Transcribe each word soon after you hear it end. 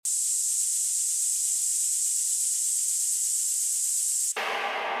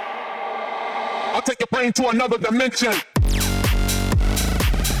I'll take your brain to another dimension.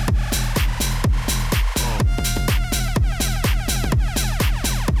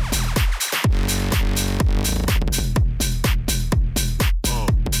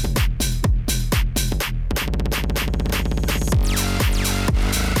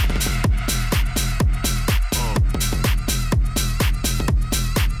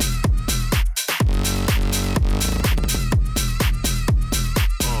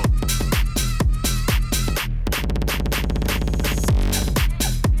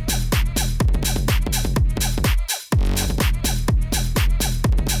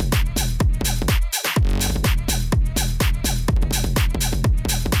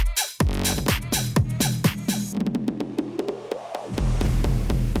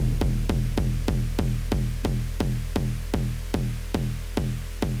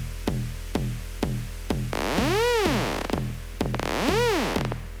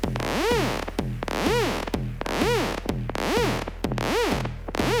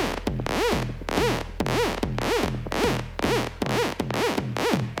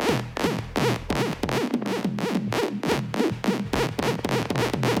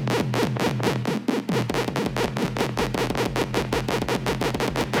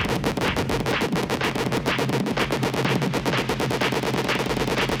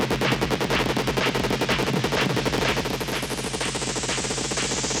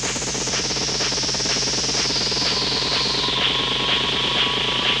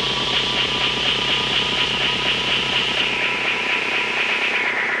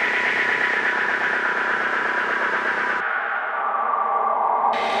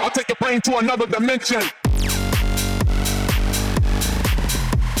 I'll take your brain to another dimension.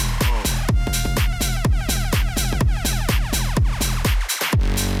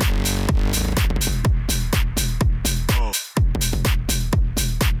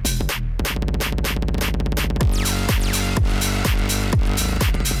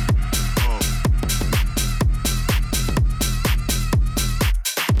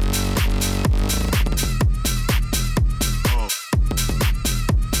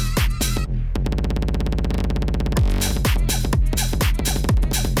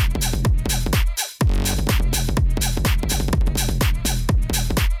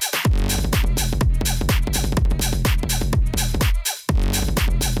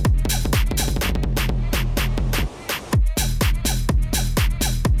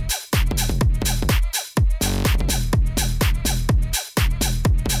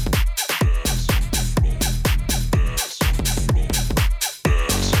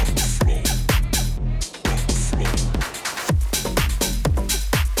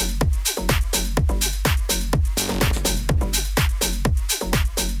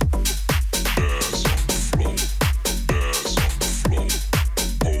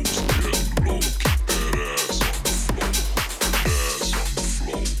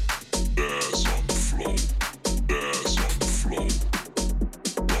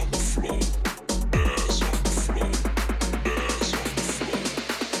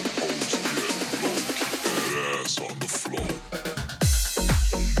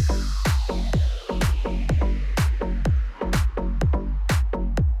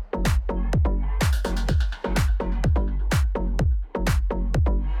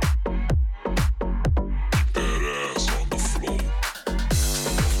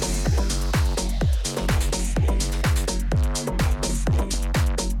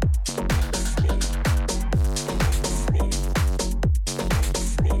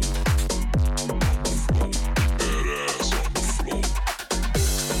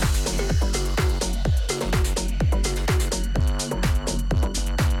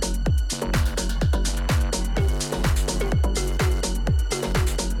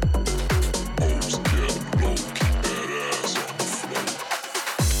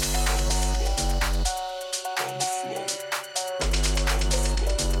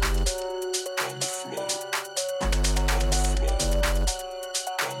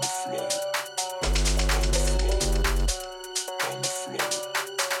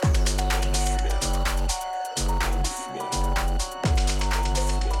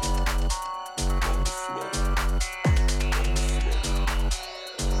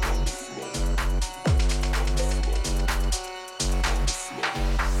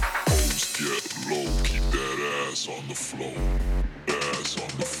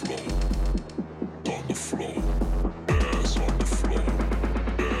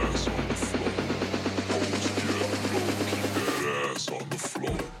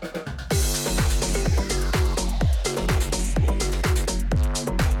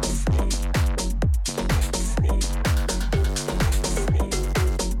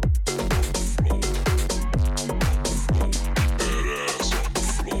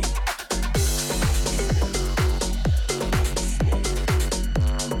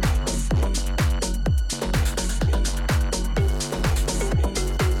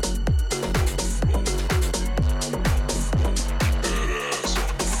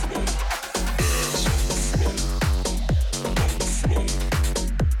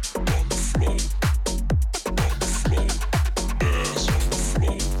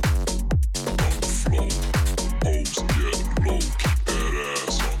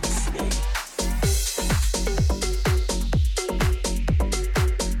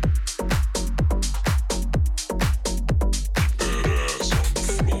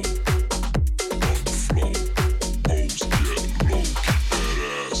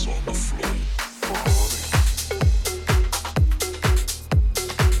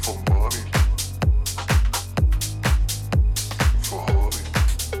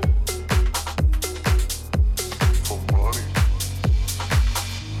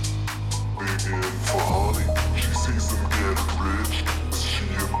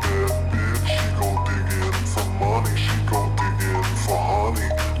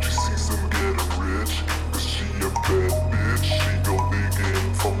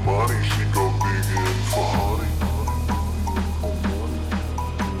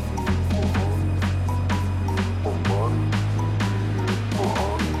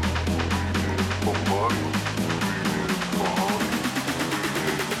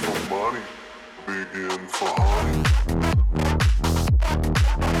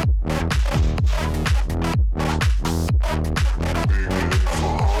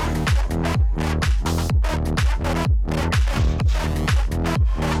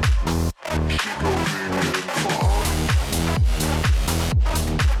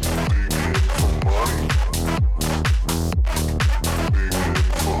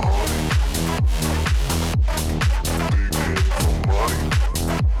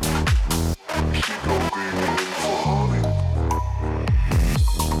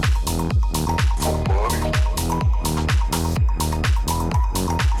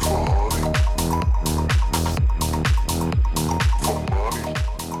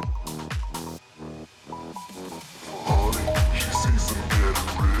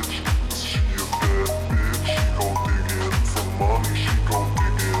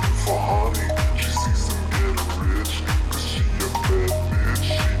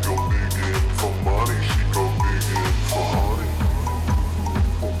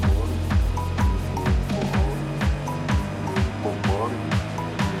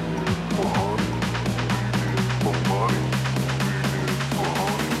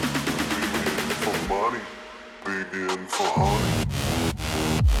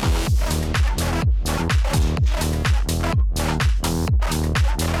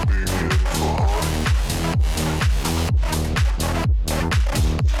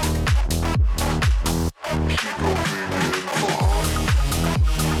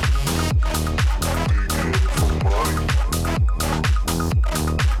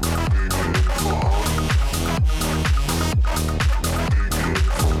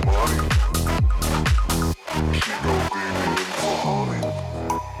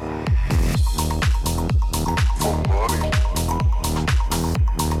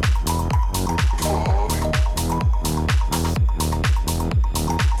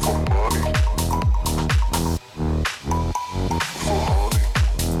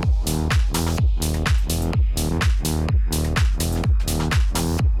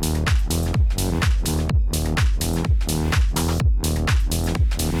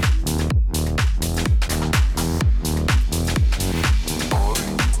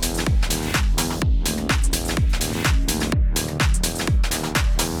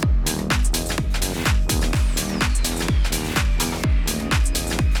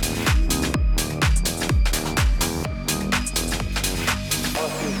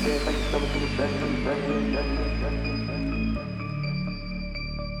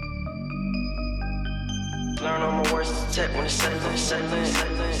 Learn all my words to detect when it's settling.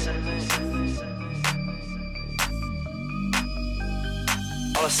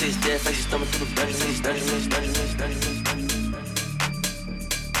 All I see is dead faces thumbing through the Benjamins.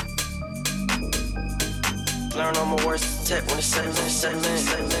 Learn all my words to detect when it's settling.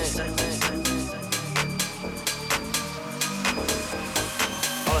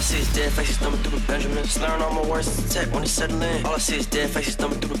 All I see is dead faces thumbing through the Benjamins. Learn all my words to detect when it's settling. All I see is dead faces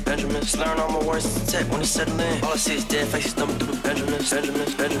thumbing through the Benjamins. Learn all my words to detect when it's settling. All I see is dead faces thumbing through the Benjamins.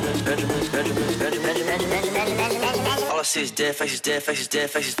 All I see is dead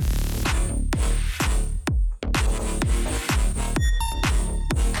faces.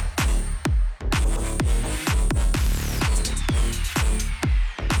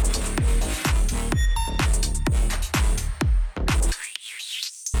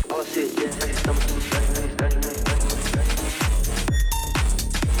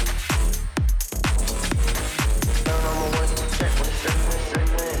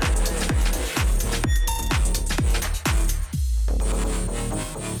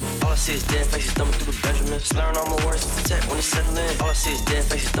 Learn all my words to detect when it's settling. All I see is dead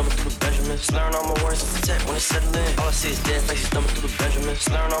faces thumbing through the Benjamins. Learn all my words to detect when it's settling. All I see is dead faces thumbing through the Benjamins.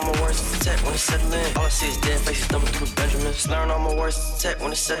 Learn all my words to detect when it's settling. All I see is dead faces thumbing through the Benjamins. Learn all my words to detect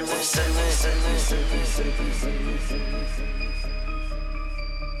when it's settling.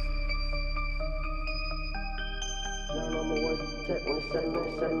 Learn all my words to detect when it's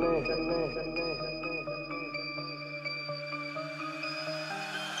settling.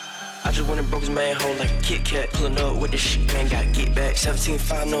 I just went and broke his man home like a Kit Kat. Pulling up with this shit, man, got get back.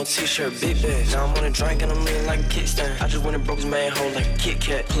 17.5, no t-shirt, big bag. Now I'm on a drink and I'm leaning like a kickstand. I just went and broke his man home like a Kit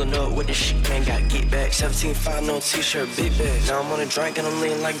Kat. Pulling up with this shit, man, got get back. 17.5, no t-shirt, big bag. Now I'm on a drink and I'm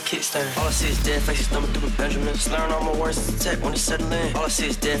leaning like a kickstand. All I see is dead faces thumbing through the Benjamins. Learn all my words to detect when it's settling. All I see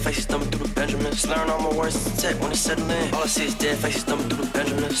is dead faces thumbing through the Benjamins. Learn all my words to detect when it's settling. All I see is dead faces thumbing through the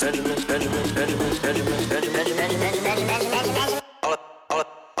Benjamins.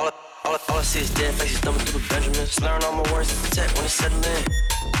 All I see is dead faces thumbing through the Benjamins. Learn all my words to detect when it's settling.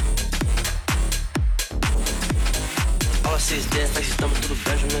 All I see is dead faces thumbing through the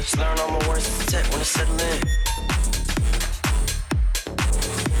Benjamins. Learn all my words to detect when it's settling.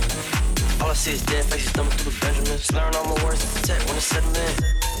 All I see is dead faces thumbing through the Benjamins. Learn all my words to detect when it's settling.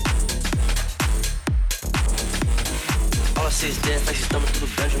 All I see is dead faces thumbing through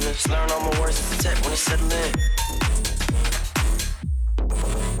the Benjamins. Learn all my words to detect when it's settling.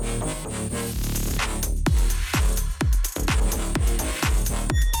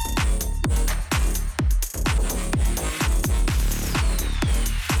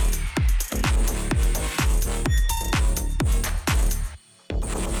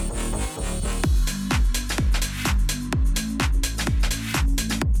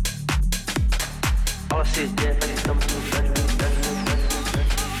 All I see is dead faces thumbing through the Benjamins.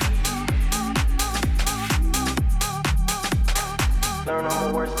 Learn all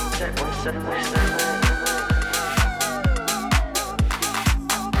my words to detect when it's settling.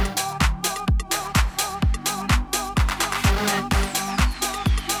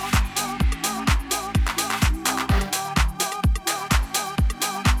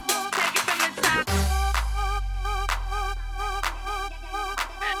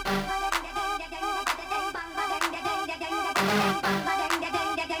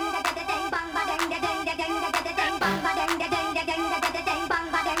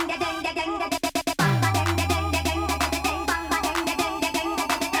 Bang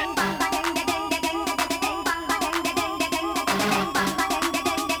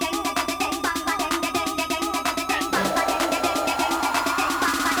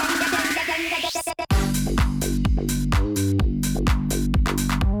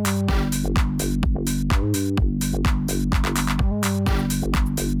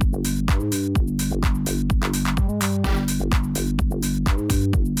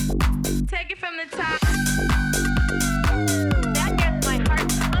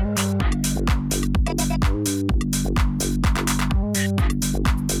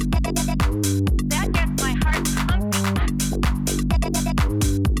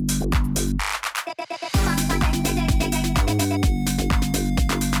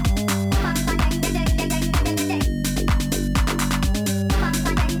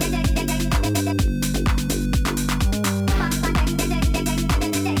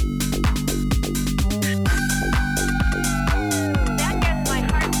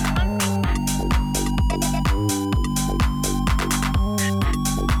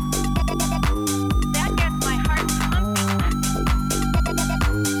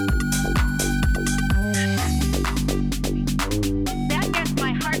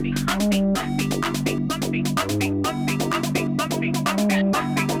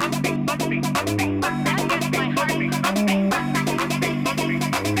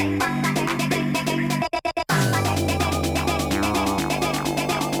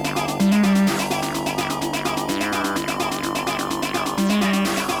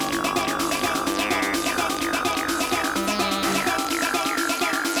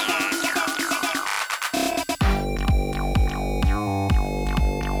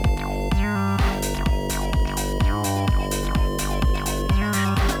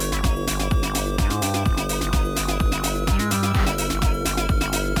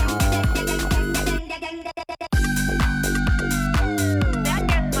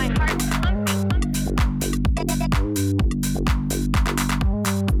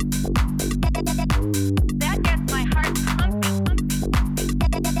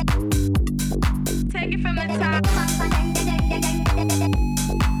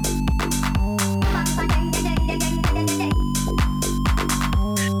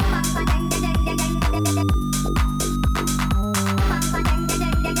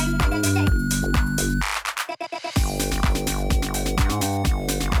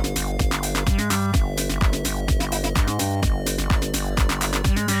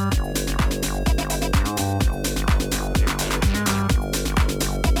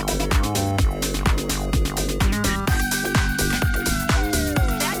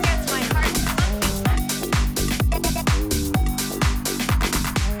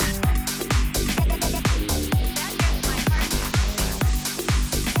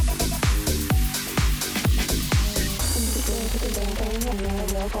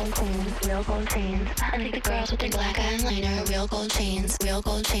gold chains, real gold chains. I think the girls with their black eyeliner, real gold chains, real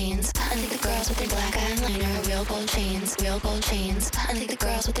gold chains. I think the girls with their black eyeliner, real gold chains, real gold chains. I think the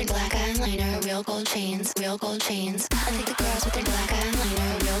girls with their black eyeliner, real gold chains, real gold chains. I think the girls with their black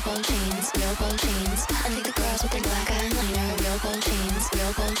eyeliner, real gold chains, real gold chains. I think the girls with their black eyeliner, real gold chains,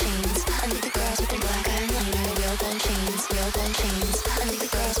 real gold chains. I think the girls with their black eyeliner, real gold chains, real gold chains. I think the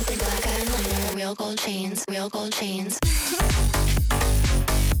girls with their black eyeliner, real gold chains, real gold chains.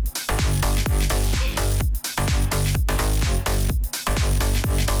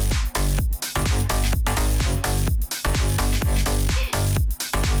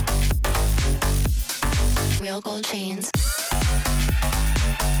 Real gold chains.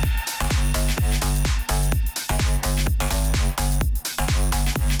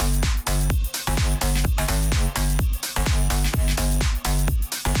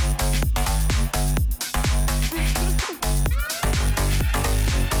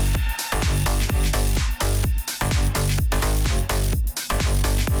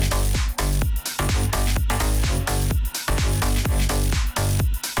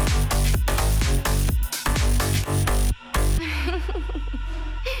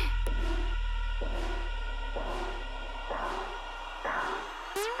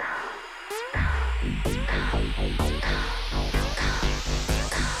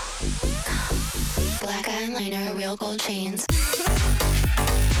 Black eyeliner, real gold chains.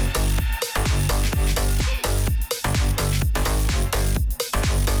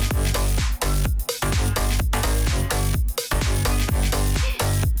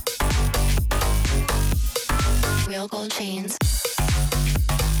 Real gold chains.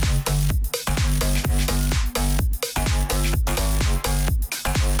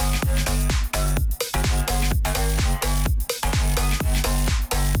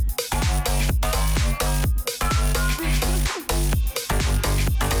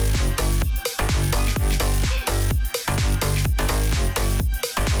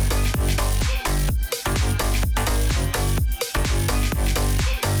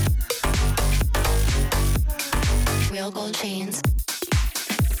 Real gold chains.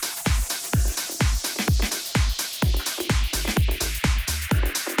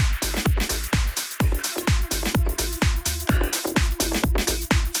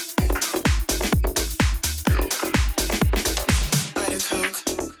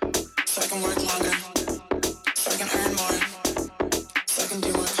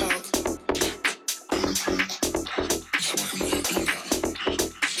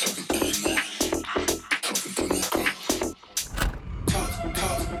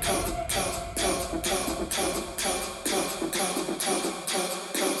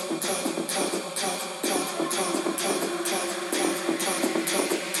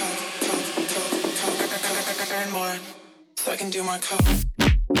 So I can do my coke.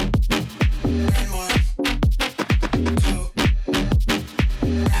 And more. Coke.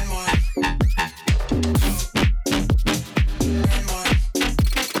 And more. Coke. And more.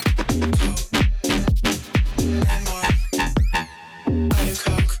 Coke. And more. I do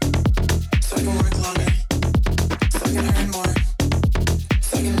coke so I can work longer, so I can earn more,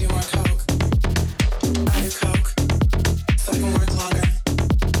 so I can do more coke. I do coke so I can work longer,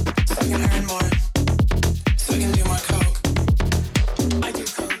 so I can earn more, so I can do more coke. I do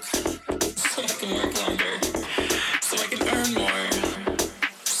coke so I can work longer, so I can earn more,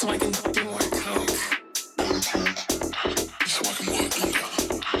 so I can do more coke. So I can work longer,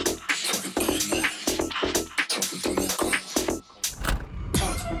 so I can earn more,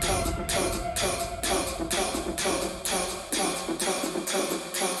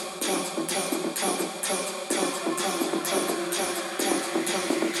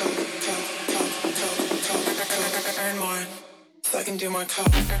 so I can do more coke. Earn more, so I can do more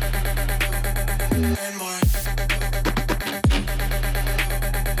coke. Earn more.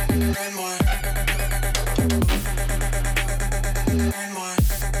 Earn more. Earn more. Earn more. Earn more. Earn more.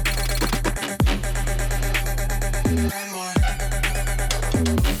 Earn more.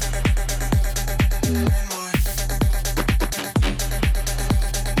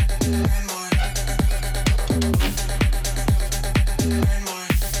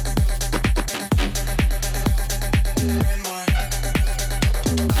 Earn more.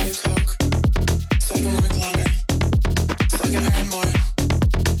 I do coke so I can work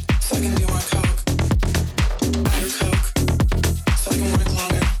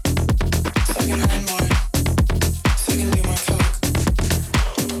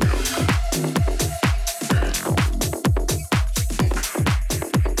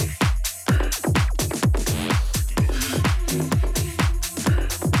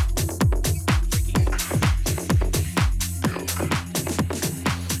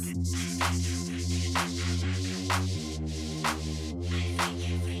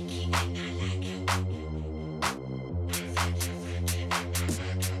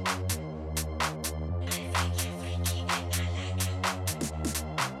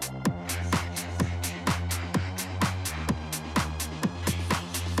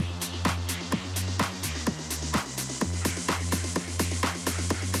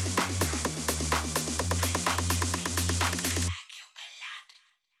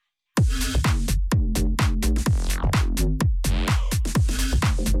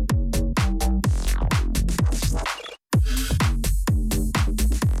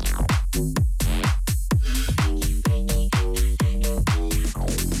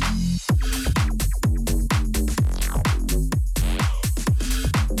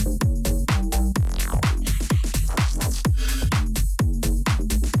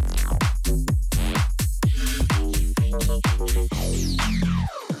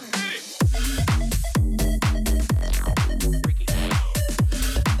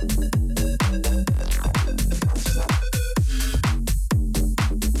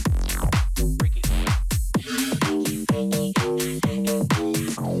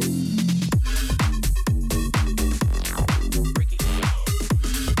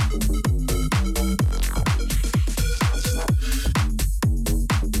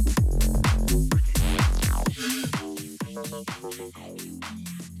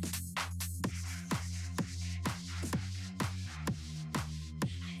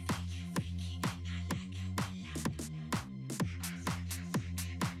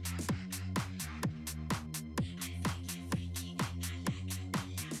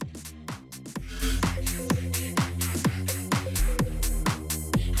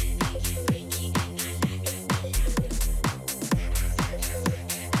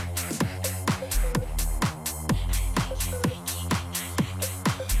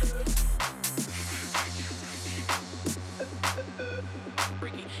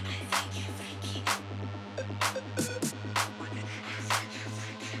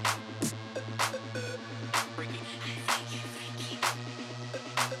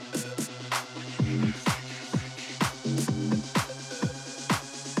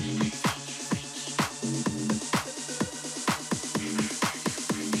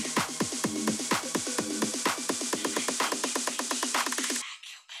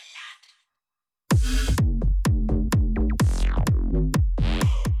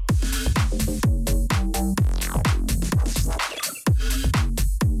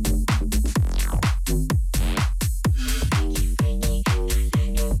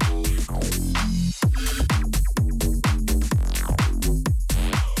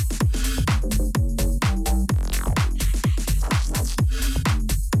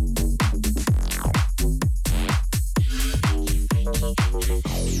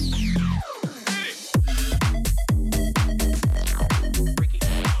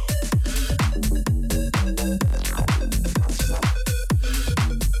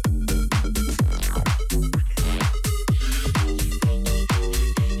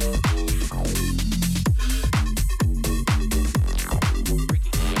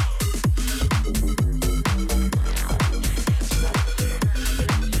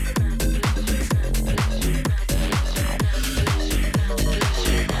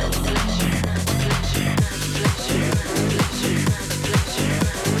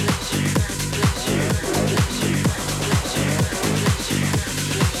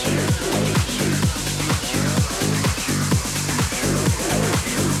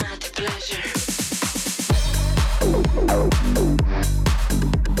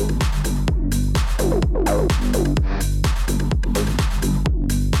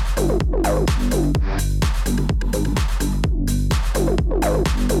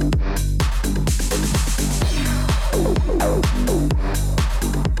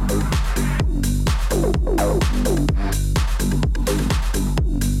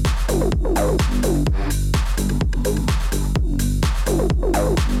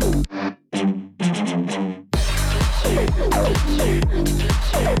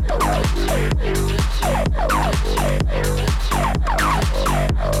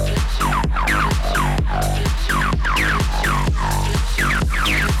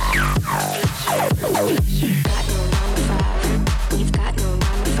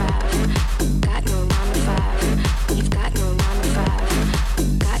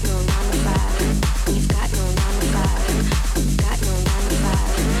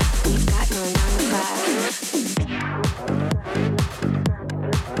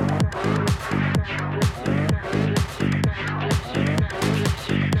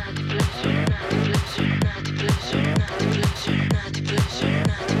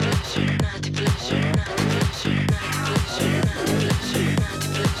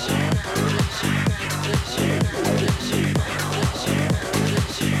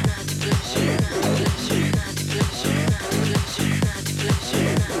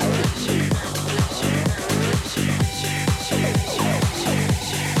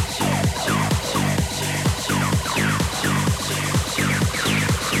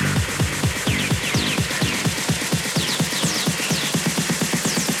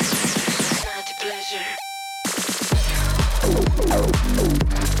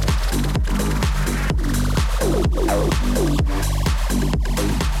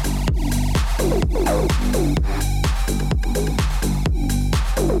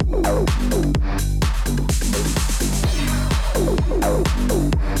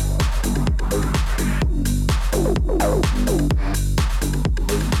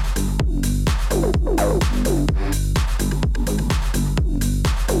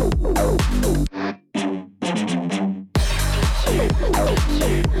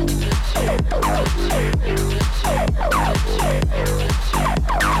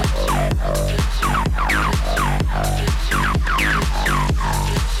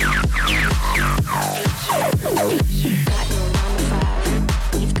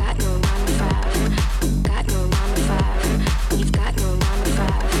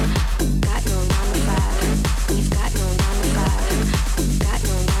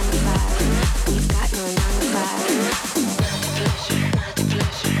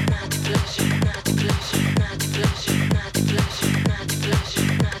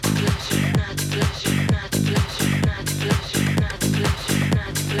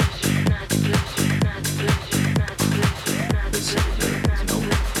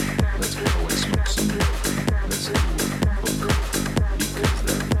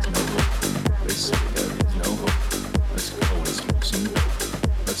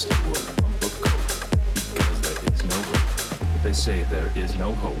there is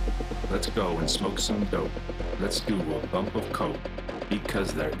no hope. Let's go and smoke some dope. Let's do a bump of coke,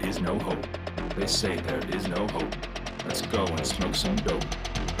 because there is no hope. They say there is no hope. Let's go and smoke some dope.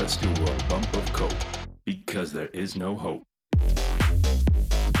 Let's do a bump of coke, because there is no hope.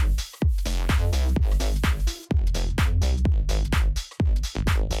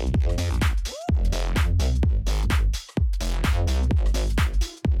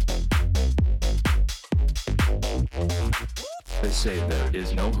 They say there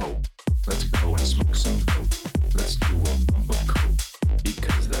is no hope. Let's go and smoke some dope. Let's do a bump of coke,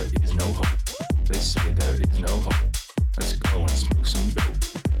 because there is no hope. They say there is no hope. Let's go and smoke some dope.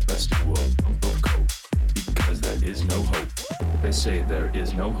 Let's do a bump of coke, because there is no hope. They say there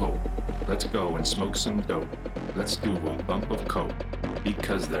is no hope. Let's go and smoke some dope. Let's do a bump of coke,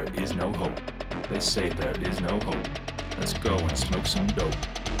 because there is no hope. They say there is no hope. Let's go and smoke some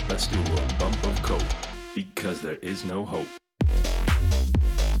dope. Let's do a bump of coke, because there is no hope.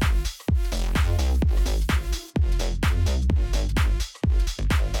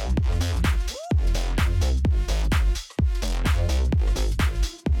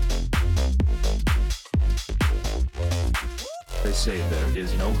 They say there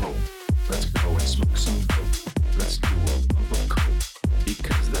is no hope. Let's go and smoke some dope. Let's do a bump of coke,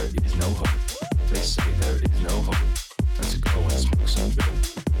 because there is no hope. They say there is no hope. Let's go and smoke some dope.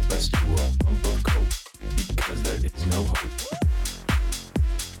 Let's do a bump of coke, because there is no hope.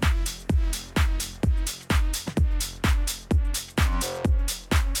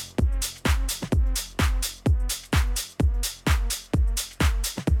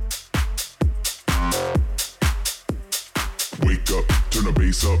 Wake up, turn the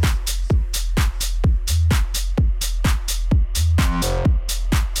bass up.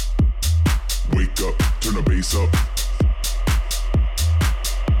 Wake up, turn the bass up.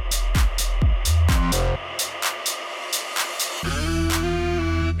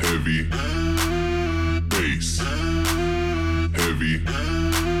 Heavy bass. Heavy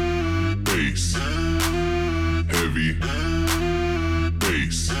bass. Heavy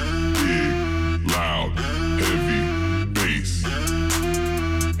bass. Big, loud, heavy bass.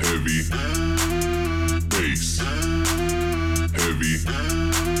 Heavy bass. Heavy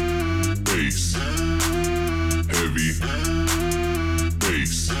bass. Heavy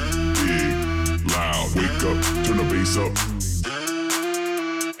bass. Big, loud. Wake up, turn the bass up.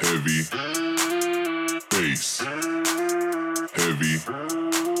 Heavy bass. Heavy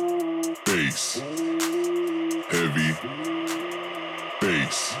bass. Heavy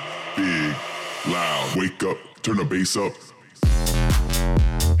bass. Big, loud. Wake up, turn the bass up.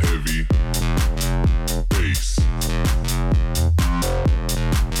 Heavy bass.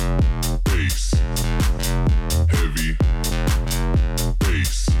 Bass. Heavy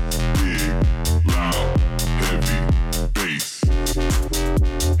bass. Big, loud. Heavy bass.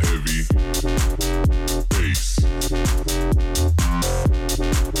 Heavy bass.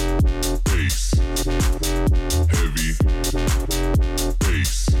 Bass. Heavy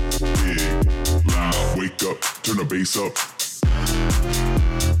bass. Big, loud. Wake up, turn the bass up.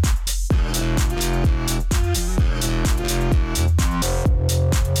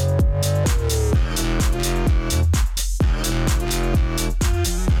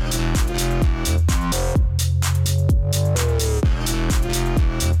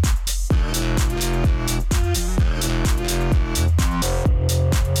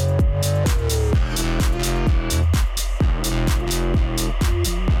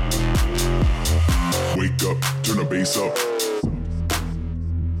 Wake up, turn the bass up.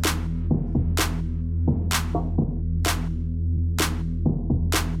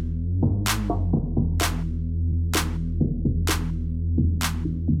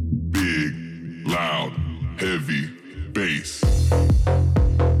 Big, loud, heavy bass.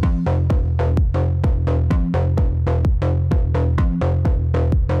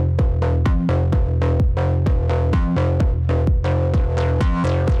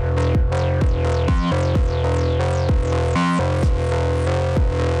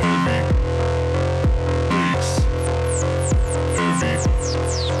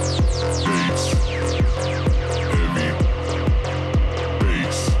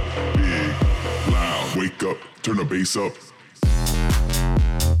 Wake up, turn the bass up.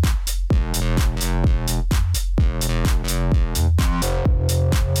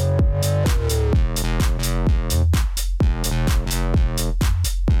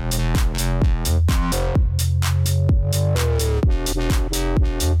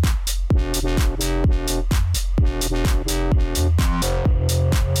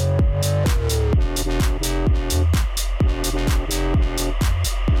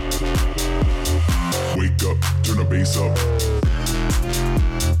 Wake up, turn the bass up.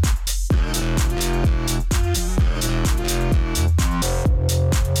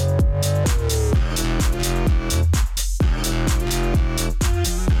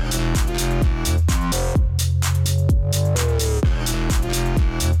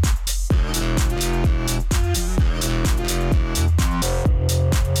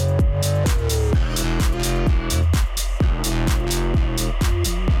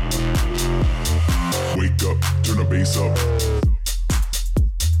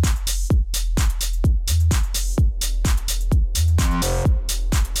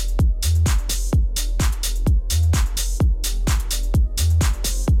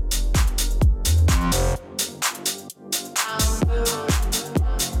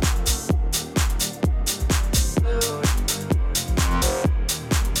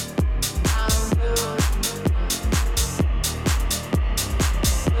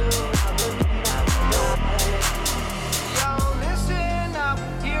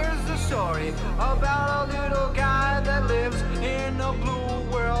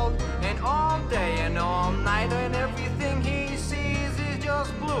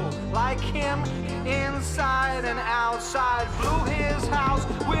 him inside and outside. Blew his house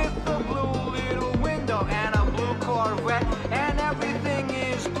with a blue little window and a blue Corvette, and everything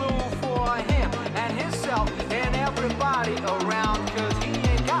is blue for him and himself and everybody around, 'cause he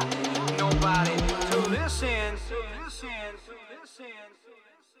ain't got nobody to listen.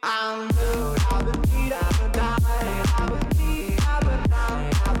 I'm blue, I've been beat, I've been died, I've been beat, I've been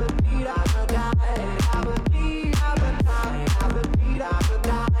died, I've been beat, I've been died, I've been beat, I've been died, I've been beat, I've been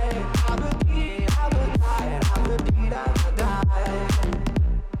died, I've been beat, I've been died, I've been beat, I've been died.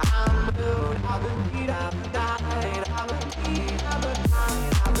 I'm blue, I've been beat, I've been died, I've been beat, I've been died,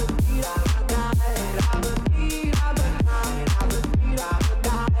 I've been beat, I've been died, I've been beat, I've been died, I've been beat, I've been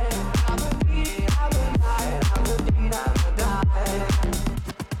died, I've been beat, I've been died, I've been beat, I've been died.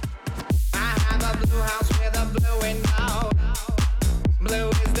 I have a blue house with a blue window. Blue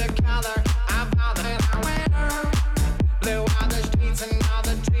is the color of all that I wear. Blue are the streets and all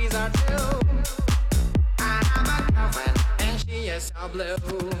the trees are too. I have a girlfriend and she is so blue.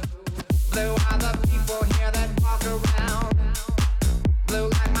 Blue are the people here that walk around. Blue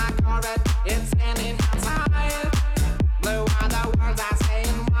like my Corvette, it's standing outside. Blue are the words I say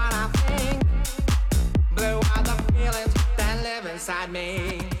and what I think. Blue are the feelings that live inside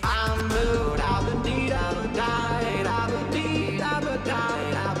me. I'm blue, I've been deed, I've been died, I've been deed, I've been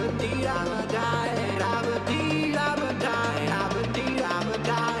died, I've been deed, I've been died, I've been deed, I've been died, I've been deed, I've been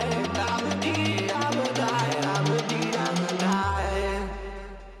died, I've been deed, I've been died, I've been deed, I've been died.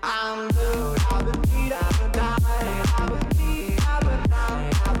 I'm blue, I've been deed, I've been died, I've been deed, I've been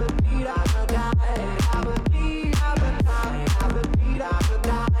died, I've been deed, I've been died, I've been deed, I've been died, I've been deed, I've been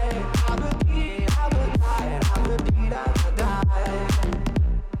died, I've been deed, I've been died, I've been deed, I've been died.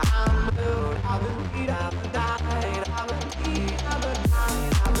 I'm blue, I've been beat, I've been died, I've been beat, I've been died,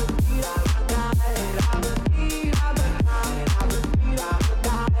 I've been beat, I've been died, I've been beat, I've been died, I've been beat, I've been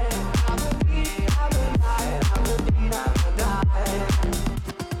died, I've been beat, I've been died, I've been beat, I've been died.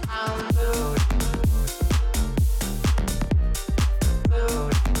 I'm blue, blue,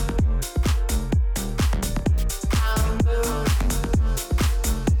 I'm blue,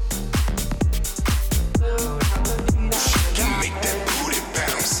 blue, I've been beat, I've been died. Make that booty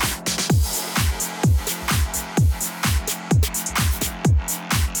bounce.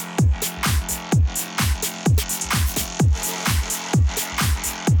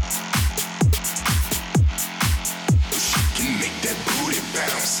 She can make that booty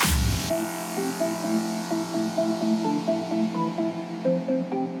bounce.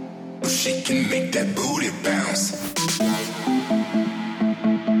 She can make that booty bounce.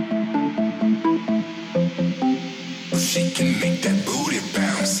 She can make that booty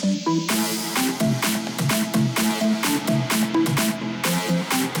bounce.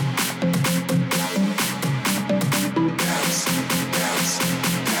 Bounce, bounce,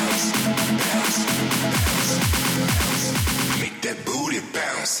 bounce, bounce, bounce, bounce. Make that booty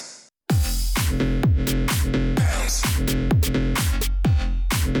bounce. Bounce.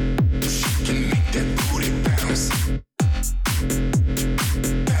 She can make that booty bounce.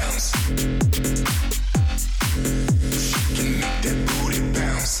 Bounce. Can make that booty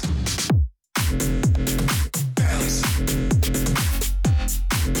bounce. Bounce.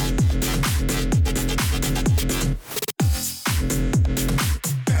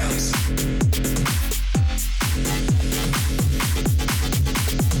 Bounce.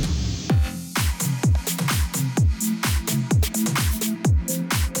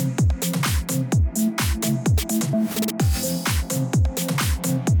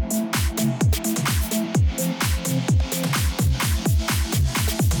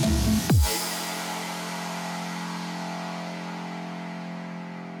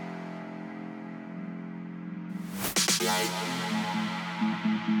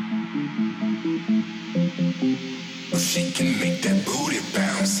 She can make that booty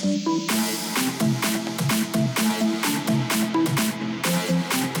bounce.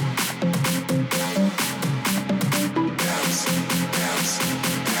 Bounce, bounce, bounce,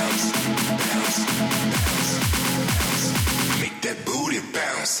 bounce, bounce, bounce. Make that booty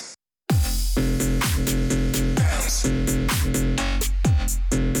bounce. Bounce.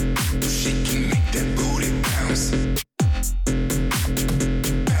 She can make that booty bounce.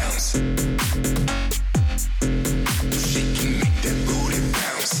 Bounce. She can make that booty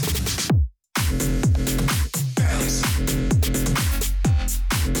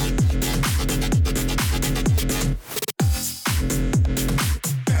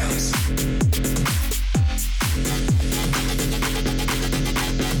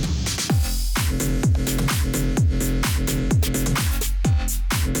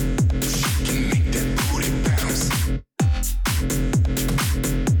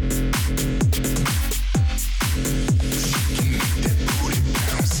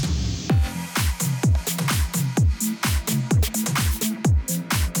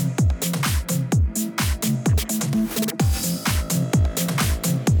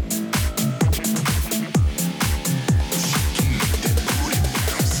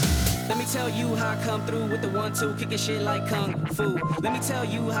kicking shit like kung fu. Let me tell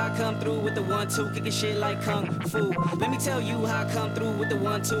you how I come through with the 1-2, kicking shit like kung fu. Let me tell you how I come through with the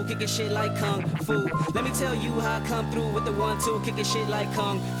 1-2, kicking shit like kung fu. Let me tell you how I come through with the 1-2, kicking shit like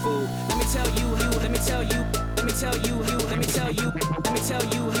kung fu. Let me tell you, let me tell you, let me tell you, let me tell you, let me tell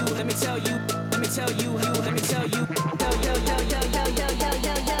you, let me tell you, let me tell you, let me tell you,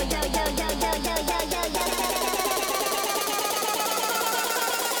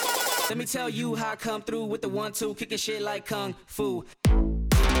 Let me tell you how I come through with the 1-2, kicking shit like kung fu.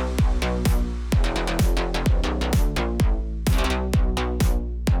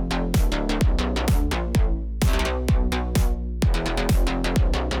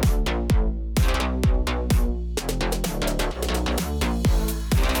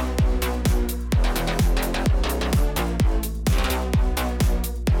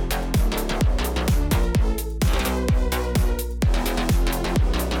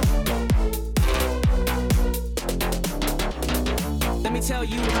 Tell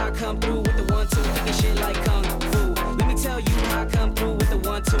you how I come through with the 1-2, kicking shit like kung fu. Let me tell you how I come through with the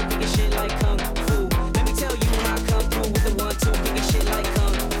 1-2, kicking shit like kung fu. Let me tell you how I come through with the 1-2, kicking shit like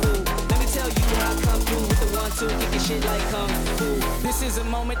kung fu. Let me tell you how I come through with the 1-2, kicking shit like kung fu. This is a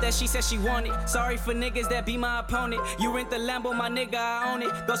moment that she said she wanted. Sorry for niggas that be my opponent. You rent the Lambo, my nigga, I own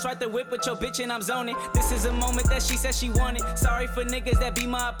it. Ghost right the whip with your bitch and I'm zoning. This is a moment that she said she wanted. Sorry for niggas that be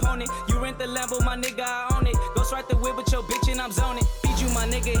my opponent. You rent the Lambo, my nigga, I own it. Ghost right the whip with your bitch and I'm zoning. You my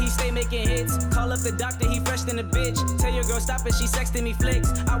nigga, he stay making hits. Call up the doctor, he fresh than a bitch. Tell your girl stop it, she sexting me flicks.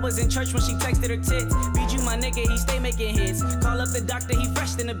 I was in church when she texted her tits. Beat you my nigga, he stay making hits. Call up the doctor, he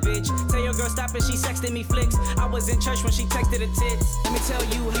fresh than a bitch. Tell your girl stop it, she sexting me flicks. I was in church when she texted her tits. Let me tell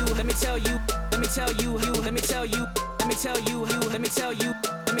you, let me tell you, let me tell you, let me tell you, let me tell you, let me tell you,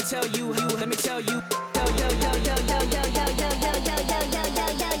 let me tell you, let me tell you.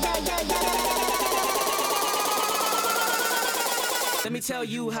 Let me tell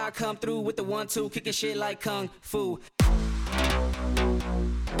you how I come through with the 1-2, kicking shit like kung fu.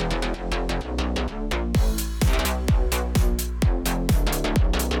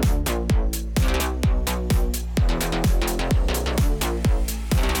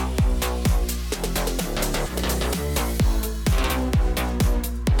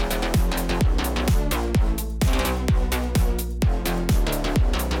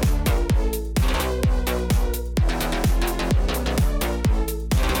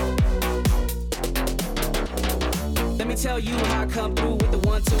 Let me tell you how I come through with the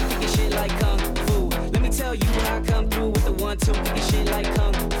 1-2, kicking shit like kung fu. Let me tell you how I come through with the 1-2, kicking shit like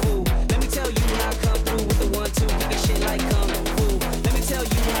kung fu. Let me tell you how I come through with the 1-2, kicking shit like kung fu. Let me tell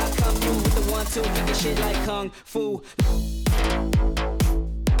you how I come through with the 1-2, kicking shit like kung fu.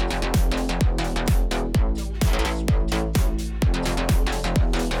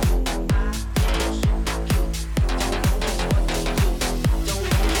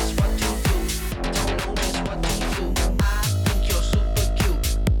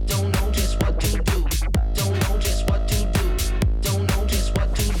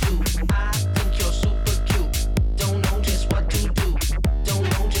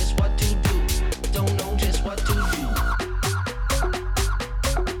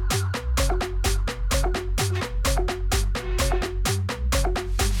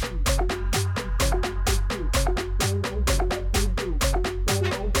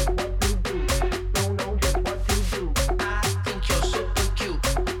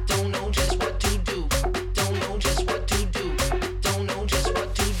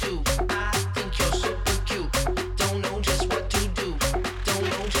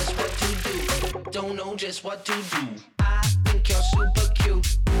 Just what to do. I think you're super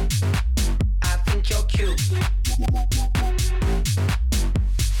cute. I think you're cute.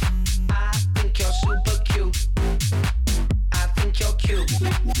 I think you're super cute. I think you're cute.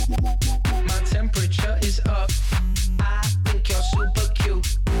 My temperature is up. I think you're super cute.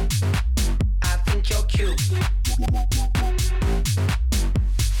 I think you're cute.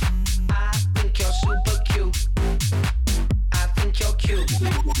 I think you're super cute. I think you're cute.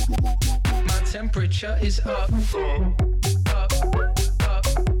 My temperature is up.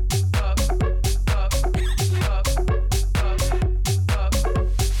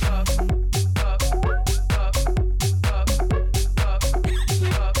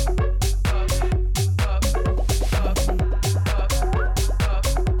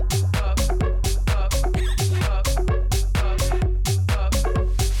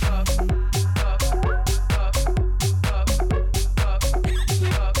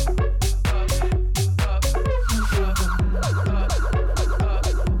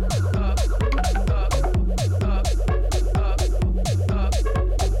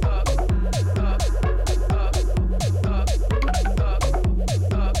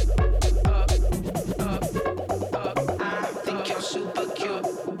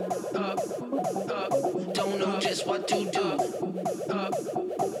 what to do. Up,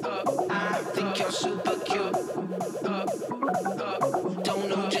 up, I think you're super cute. Up, up, don't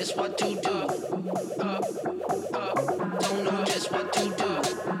know just what to do. Up, up, don't know just what to do.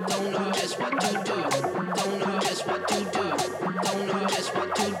 Don't know just what to do. Don't know just what to do. Don't know just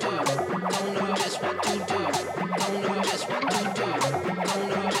what to do. Don't know just what to do. Don't know just what to do. Don't know just what to do. Don't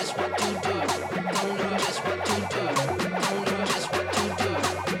know just what to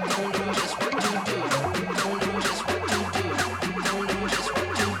do. Don't know just what to do. Don't know just what to do. Don't know just what to do.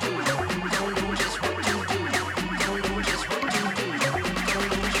 Don't know just what to do. Don't know just what to do.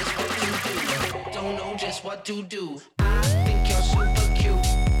 Don't know just what to do. Don't know just what to do. I think you're super cute.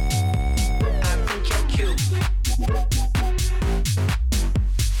 I think you're cute.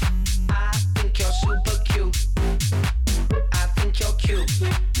 I think you're super cute. I think you're cute.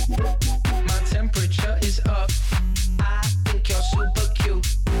 My temperature is up. I think you're super cute.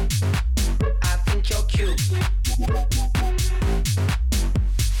 I think you're cute.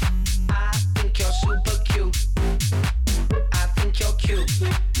 I think you're super cute. I think you're cute.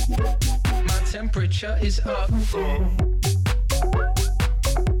 My temperature is up.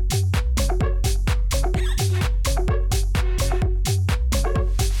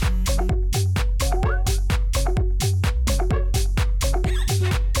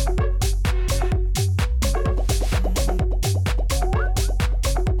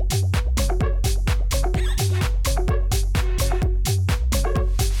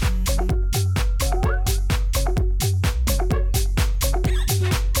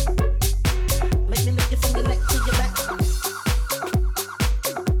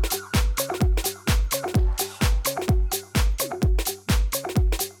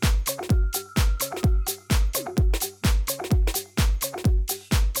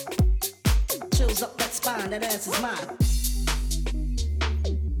 That ass is mine.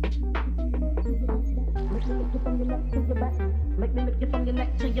 Make me lick you from your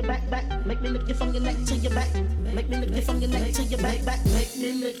neck to your back, back. Make me lick you from your neck to your back. Make me lick you from your neck to your back, back. Make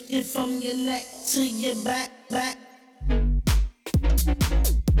me lick you from your neck to your back, back.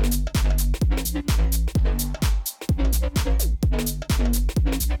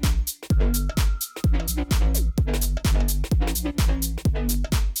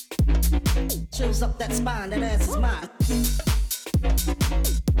 Chills up that spine, that ass is mine.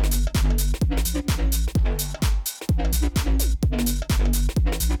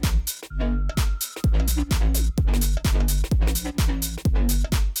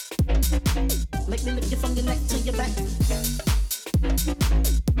 Make me lick you from your neck to your back.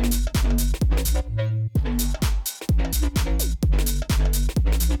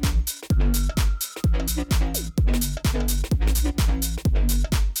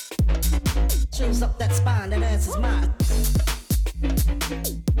 Chills up that spine, that ass is mine.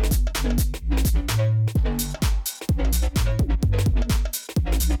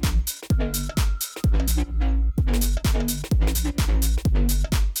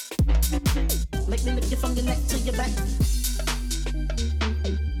 Make me lick you from your neck to your back.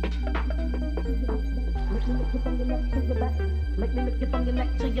 Make me lick you from your neck to your back. Make me lick you from your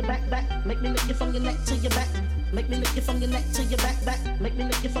neck to your back, back. Make me lick you from your neck to your back. Make me lick you from your neck to your back, back. Make me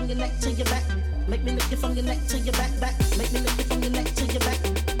lick you from your neck to your back. Make me lick you from your neck to your back, back. Make me lick you from your neck to your back.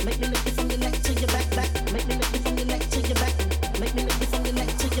 Make me lick you from your neck to your back, back. Make me lick you from your neck to your back. Make me lick you from your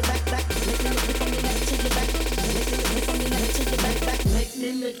neck to your back, back. Make me lick you from your neck to your back. Make me lick you from your neck to your back, back. Make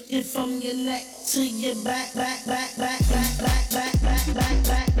me lick you from your neck to your back, back, back, back, back, back, back, back, back,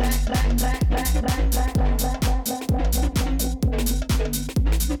 back, back, back, back, back, back, back.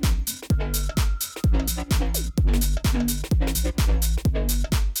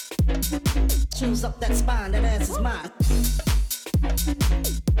 Chills up that spine, that ass is mine.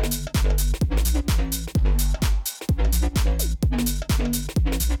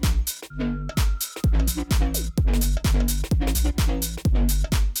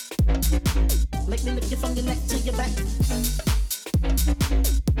 Make me lick you from your neck to your back.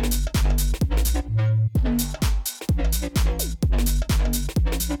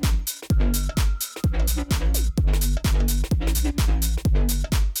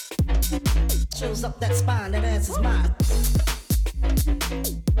 Chills up that spine, that ass is mine.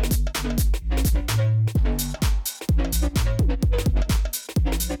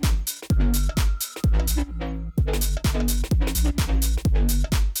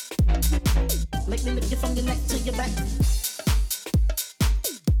 Make me lick you from your neck to your back.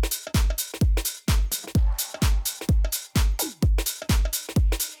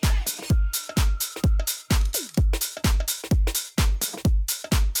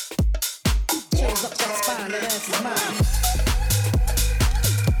 Chills up that spine, that ass is mine.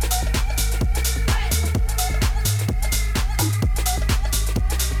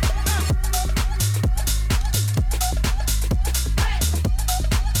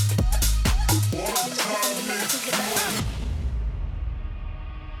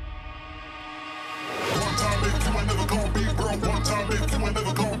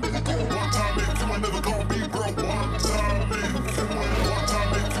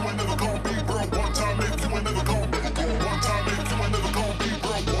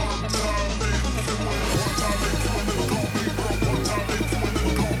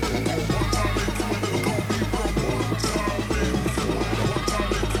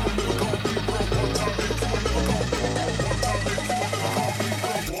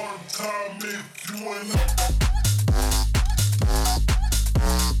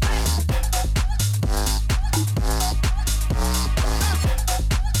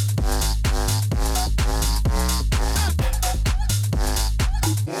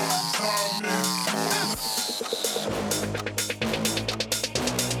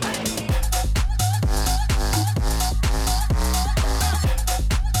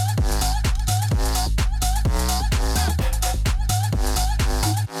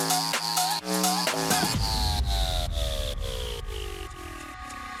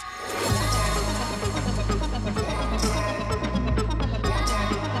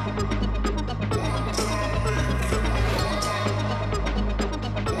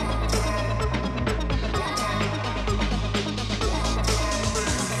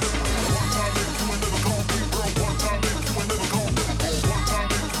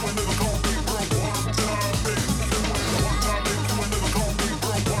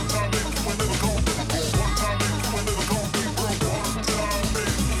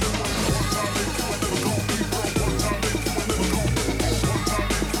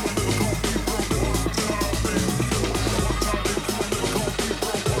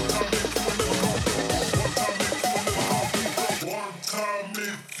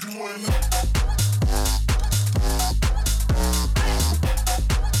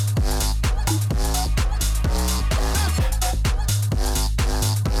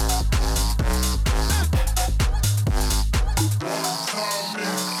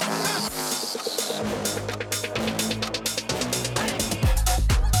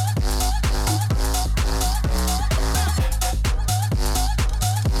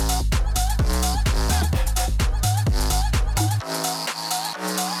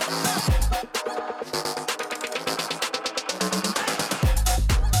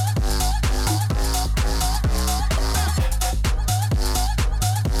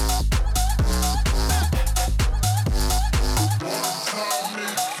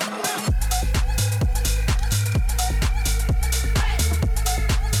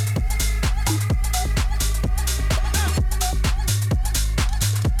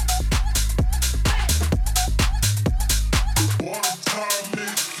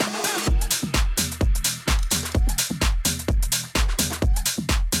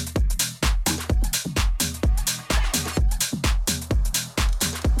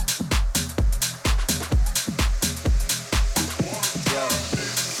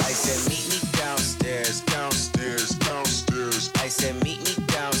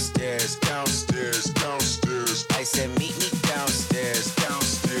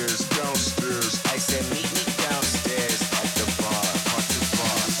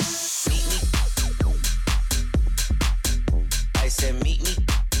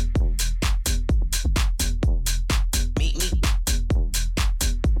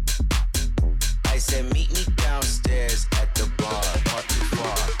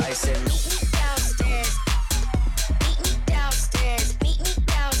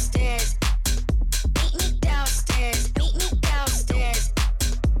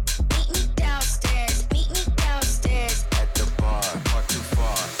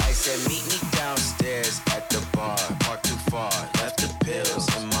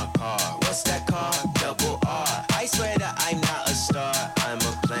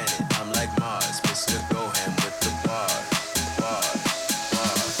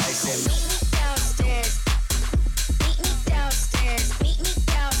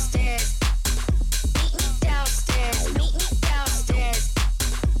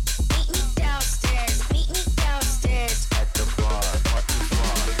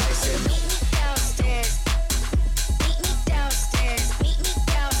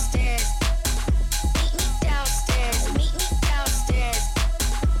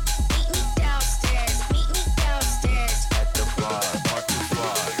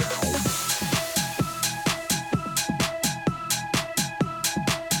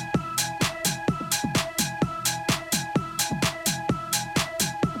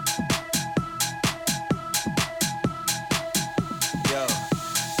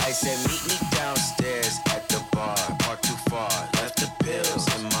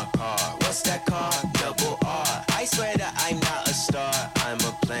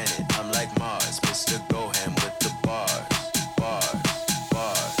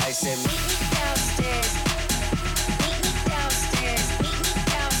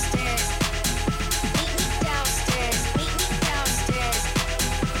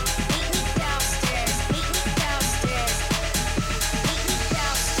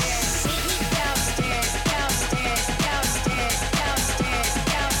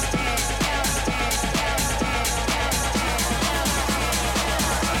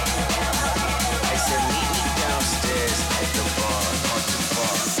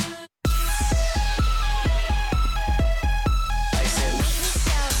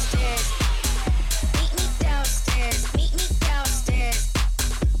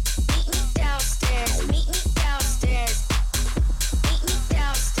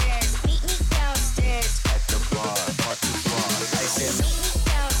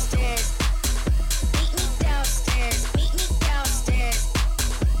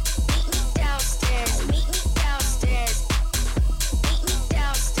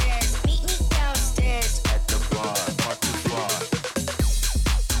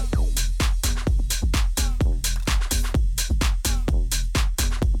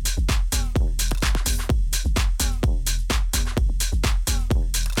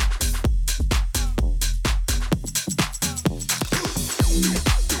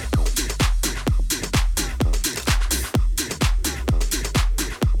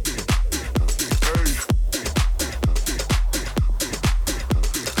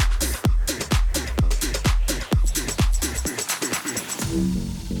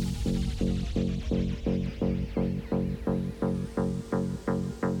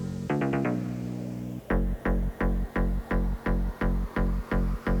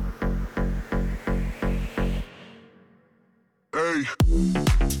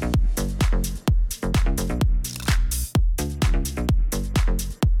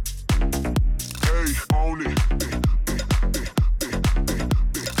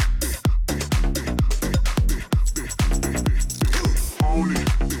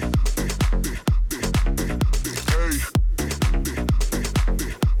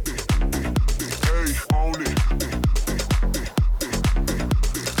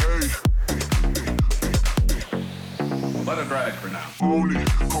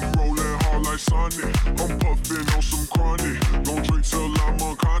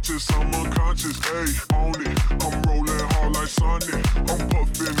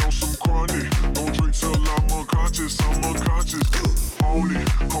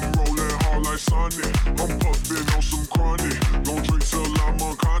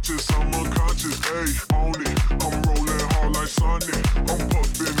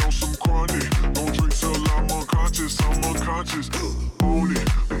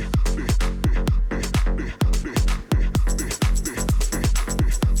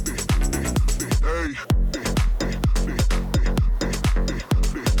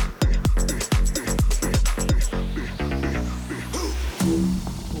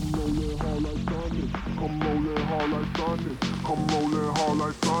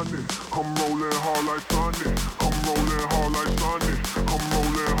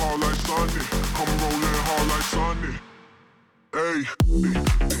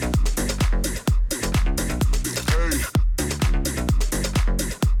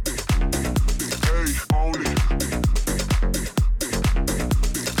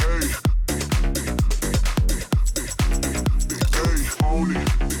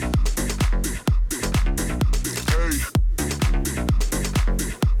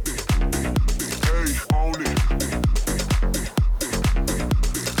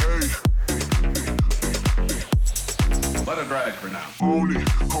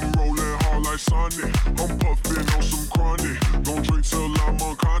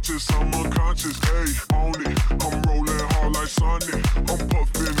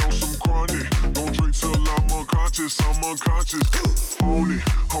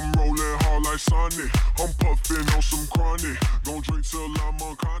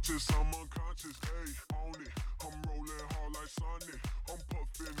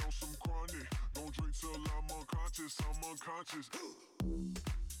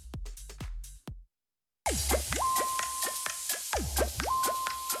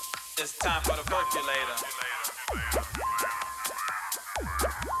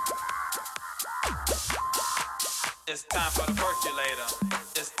 It's time for the percolator.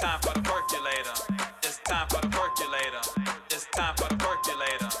 It's time for the percolator. It's time for the percolator. It's time for the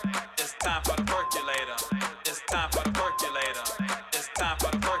percolator. It's time for the percolator. It's time for the percolator. It's time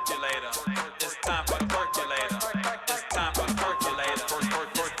for the percolator. It's time for the percolator. It's time for the percolator. It's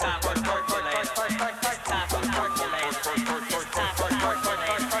time for the percolator. It's time for the percolator. It's time for the percolator.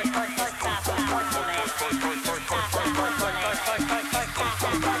 It's time for the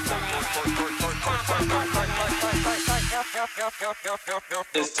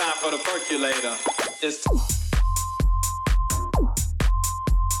It's time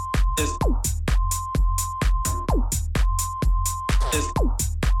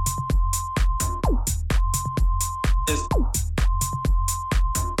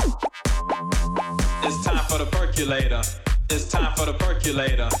the percolator. It's time for the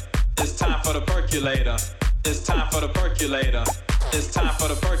percolator. It's time for the percolator. It's time for the percolator. It's time for the percolator. It's time for the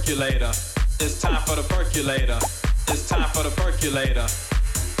percolator. It's time for the percolator. It's time for the percolator.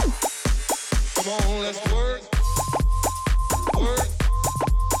 Come on, let's work. Work.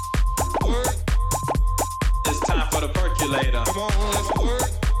 Work. It's time for the percolator. Come on, let's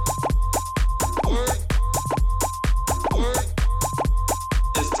work. Work. Work.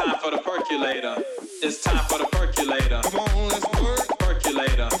 It's time for the percolator. It's time for the percolator. Come on, let's work.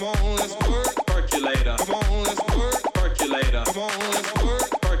 Percolator. Come on, let's work. Percolator. Come on, let's work. Percolator. Come on, let's work. Percolator. Come on, let's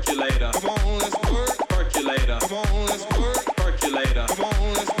work. Percolator. Come on, let's work. Percolator. Come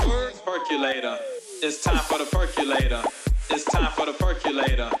on, let's work. Percolator. It's time for the percolator. It's time for the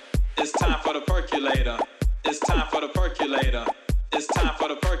percolator. It's time for the percolator. It's time for the percolator. It's time for the percolator. It's time for the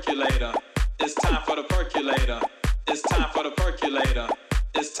percolator. It's time for the percolator. It's time for the percolator.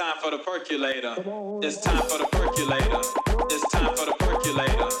 It's time for the percolator. It's time for the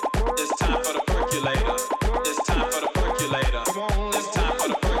percolator. It's time for the percolator. It's time for the percolator. It's time for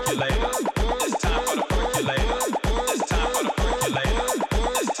the percolator. It's time for the percolator. It's time for the percolator.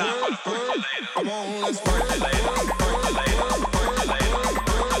 It's Come on, let's percolate.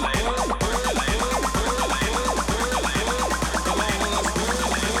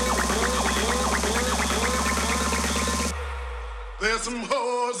 There's some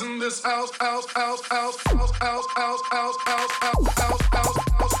whores in this house, house, house, house, house, house, house, house, house, house, house,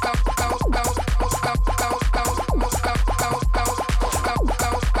 house, house, house, house,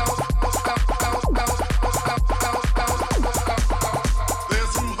 there's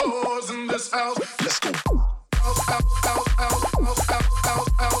some whores in this house. Let's go.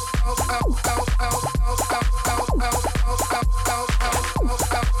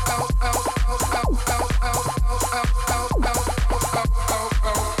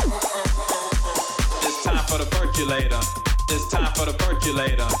 It's time for the percolator. It's time for the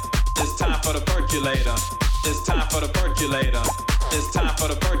percolator. It's time for the percolator. It's time for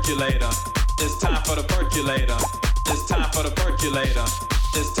the percolator. It's time for the percolator. It's time for the percolator.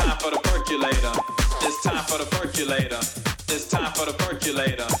 It's time for the percolator. It's time for the percolator. It's time for the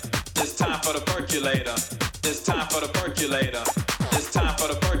percolator. It's time for the percolator. It's time for the percolator. It's time for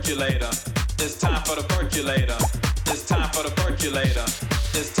the percolator. It's time for the percolator. It's time for the percolator.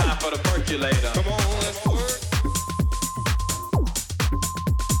 It's time for the percolator. Come on, let's work.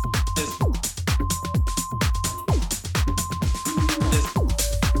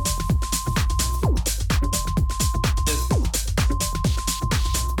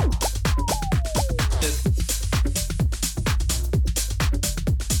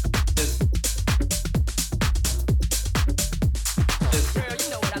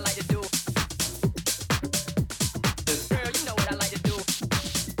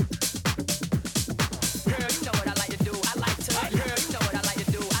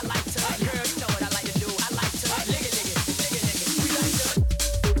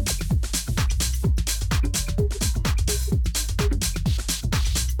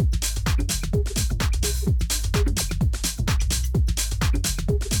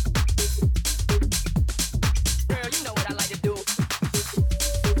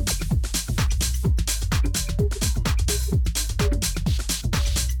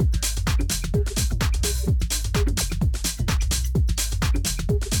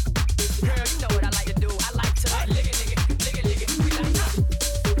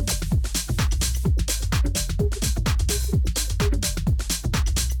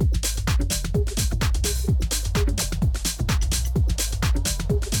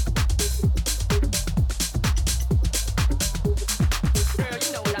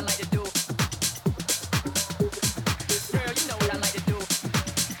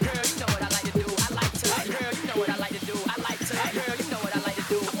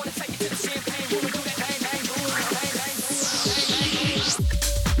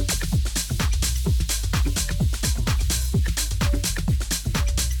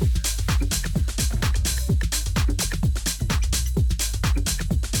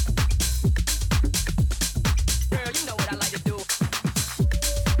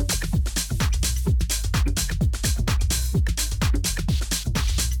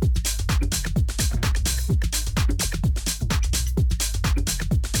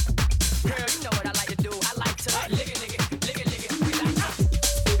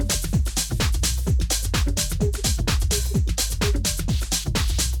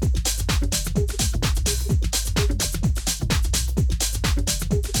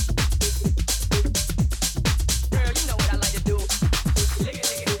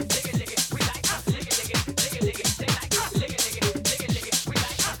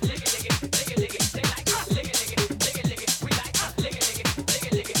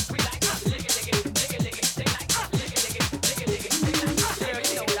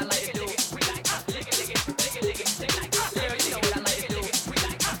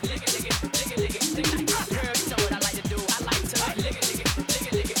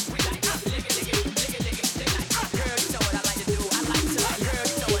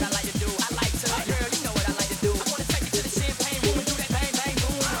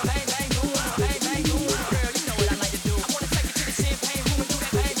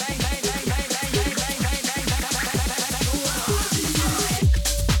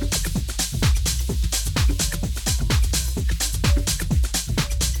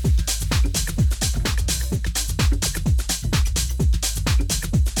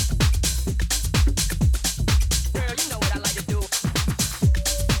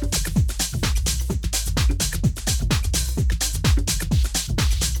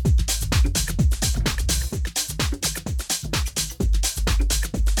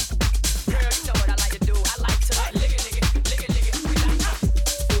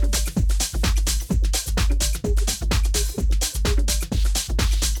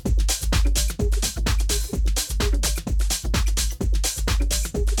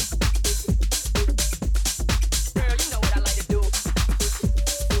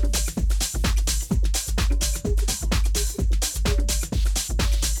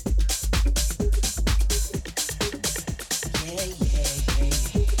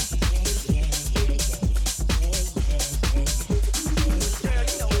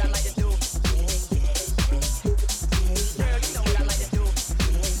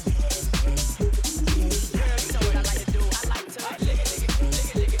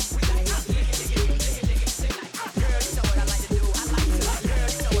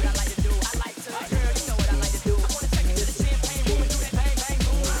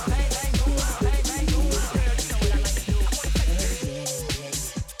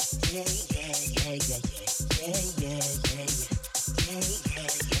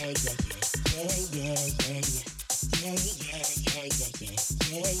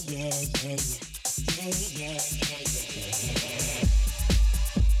 yeah.